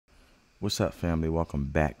What's up, family? Welcome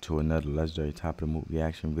back to another legendary top of the movie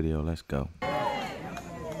reaction video. Let's go.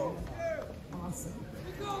 Awesome.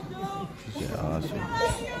 She said awesome.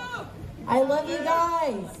 I love you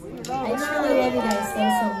guys. I truly love you guys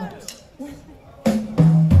so much.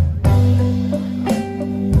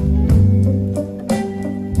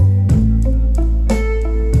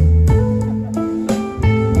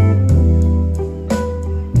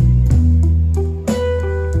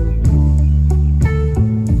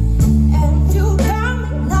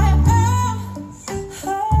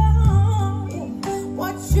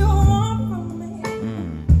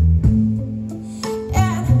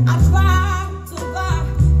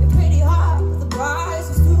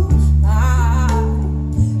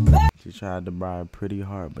 Tried to buy pretty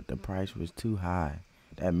hard, but the price was too high.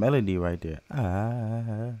 That melody right there.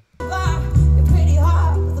 Pretty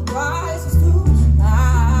hard, but the price was too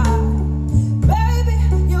high. Baby,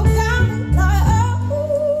 you got me like,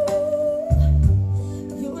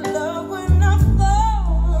 you love when I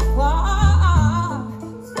fall apart.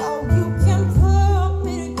 So you can pull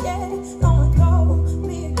me together, don't throw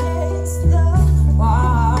me against the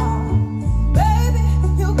wall. Baby,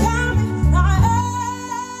 you got me like,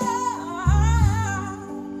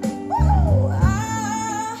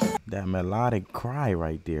 that melodic cry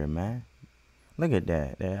right there, man. Look at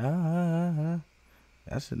that.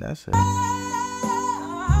 That's a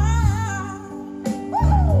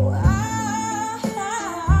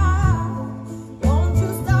Won't you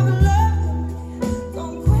stop loving me?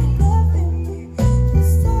 Don't quit loving me.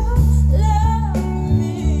 Just stop loving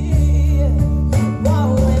me.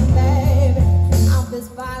 Whoa, and baby, I've been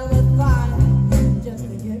fighting with fire just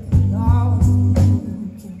to get lost. You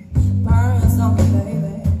can burn something,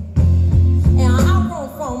 baby. And I run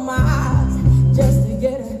from my eyes just to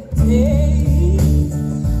get a taste.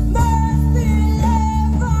 Must be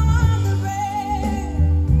love on the rain.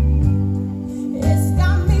 It's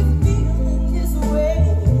got me feeling this way.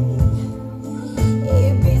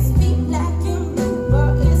 It beats me black and blue,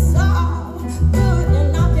 but it's all good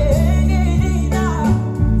and I can't get enough.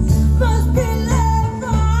 Must be love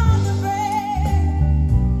on the rain.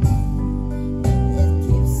 It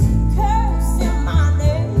keeps cursing my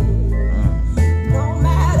name. No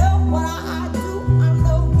matter what I do, I'm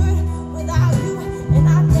no good without you, and I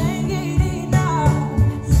can't get enough.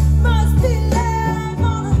 Must be love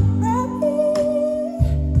on a repeat.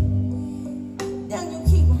 Then you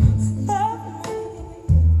keep on loving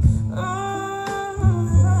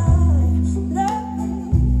me. Love me.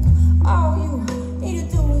 All you need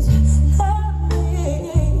to do is love me.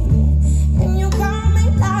 And you got me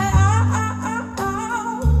like,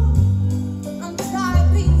 I'm trying to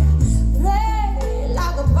be played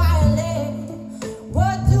like a violin.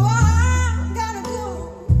 What do I gotta do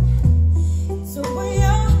to win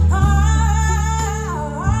your heart?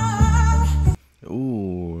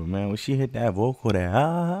 ooh, man. When she hit that vocal, that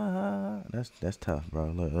that's tough,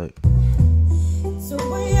 bro. Look. To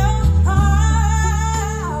win your heart,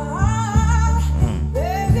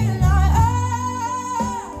 baby, like,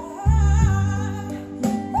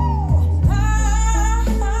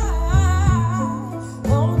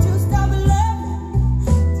 won't you stop loving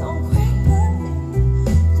me? Don't quit loving me.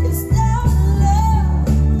 Just stop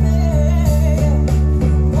loving me.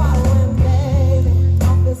 Wow, and baby,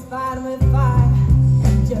 I'm just fighting with fire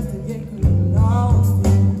just to get lost.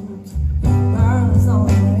 Burn some,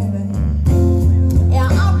 baby. Yeah,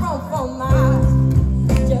 I run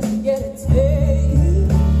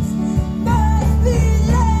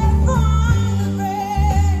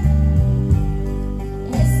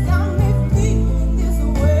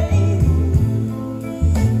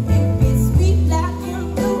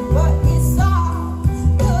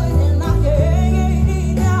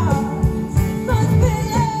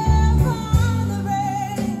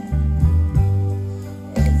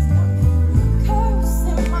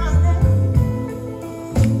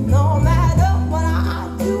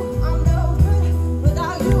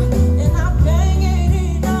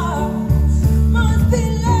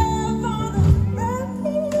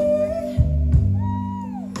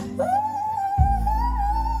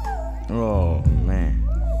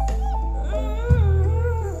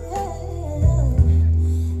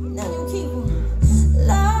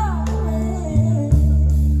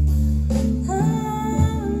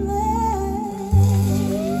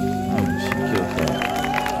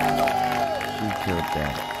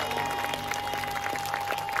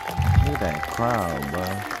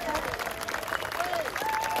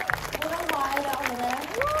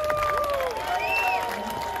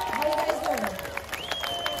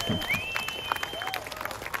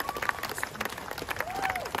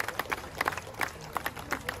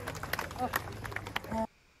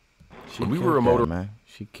She When we were killed a that, motor, man.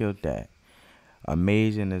 She killed that.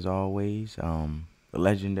 Amazing as always.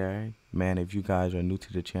 Legendary. Man, if you guys are new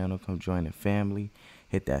to the channel, come join the family.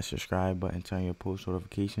 Hit that subscribe button, turn your post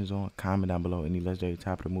notifications on. Comment down below any legendary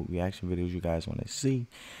top of the movie reaction videos you guys want to see.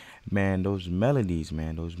 Man, those melodies,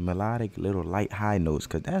 man, those melodic little light high notes,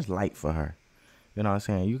 cause that's light for her. You know what I'm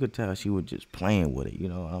saying? You could tell she was just playing with it. You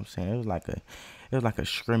know what I'm saying? It was like a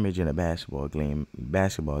scrimmage in a basketball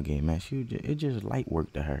game. Man. It just light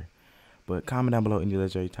work to her. But comment down below any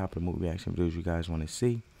legendary top of the movie reaction videos you guys want to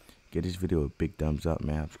see. Give this video a big thumbs up,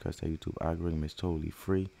 man. Because the YouTube algorithm is totally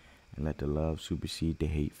free. And let the love supersede the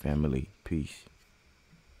hate, family. Peace.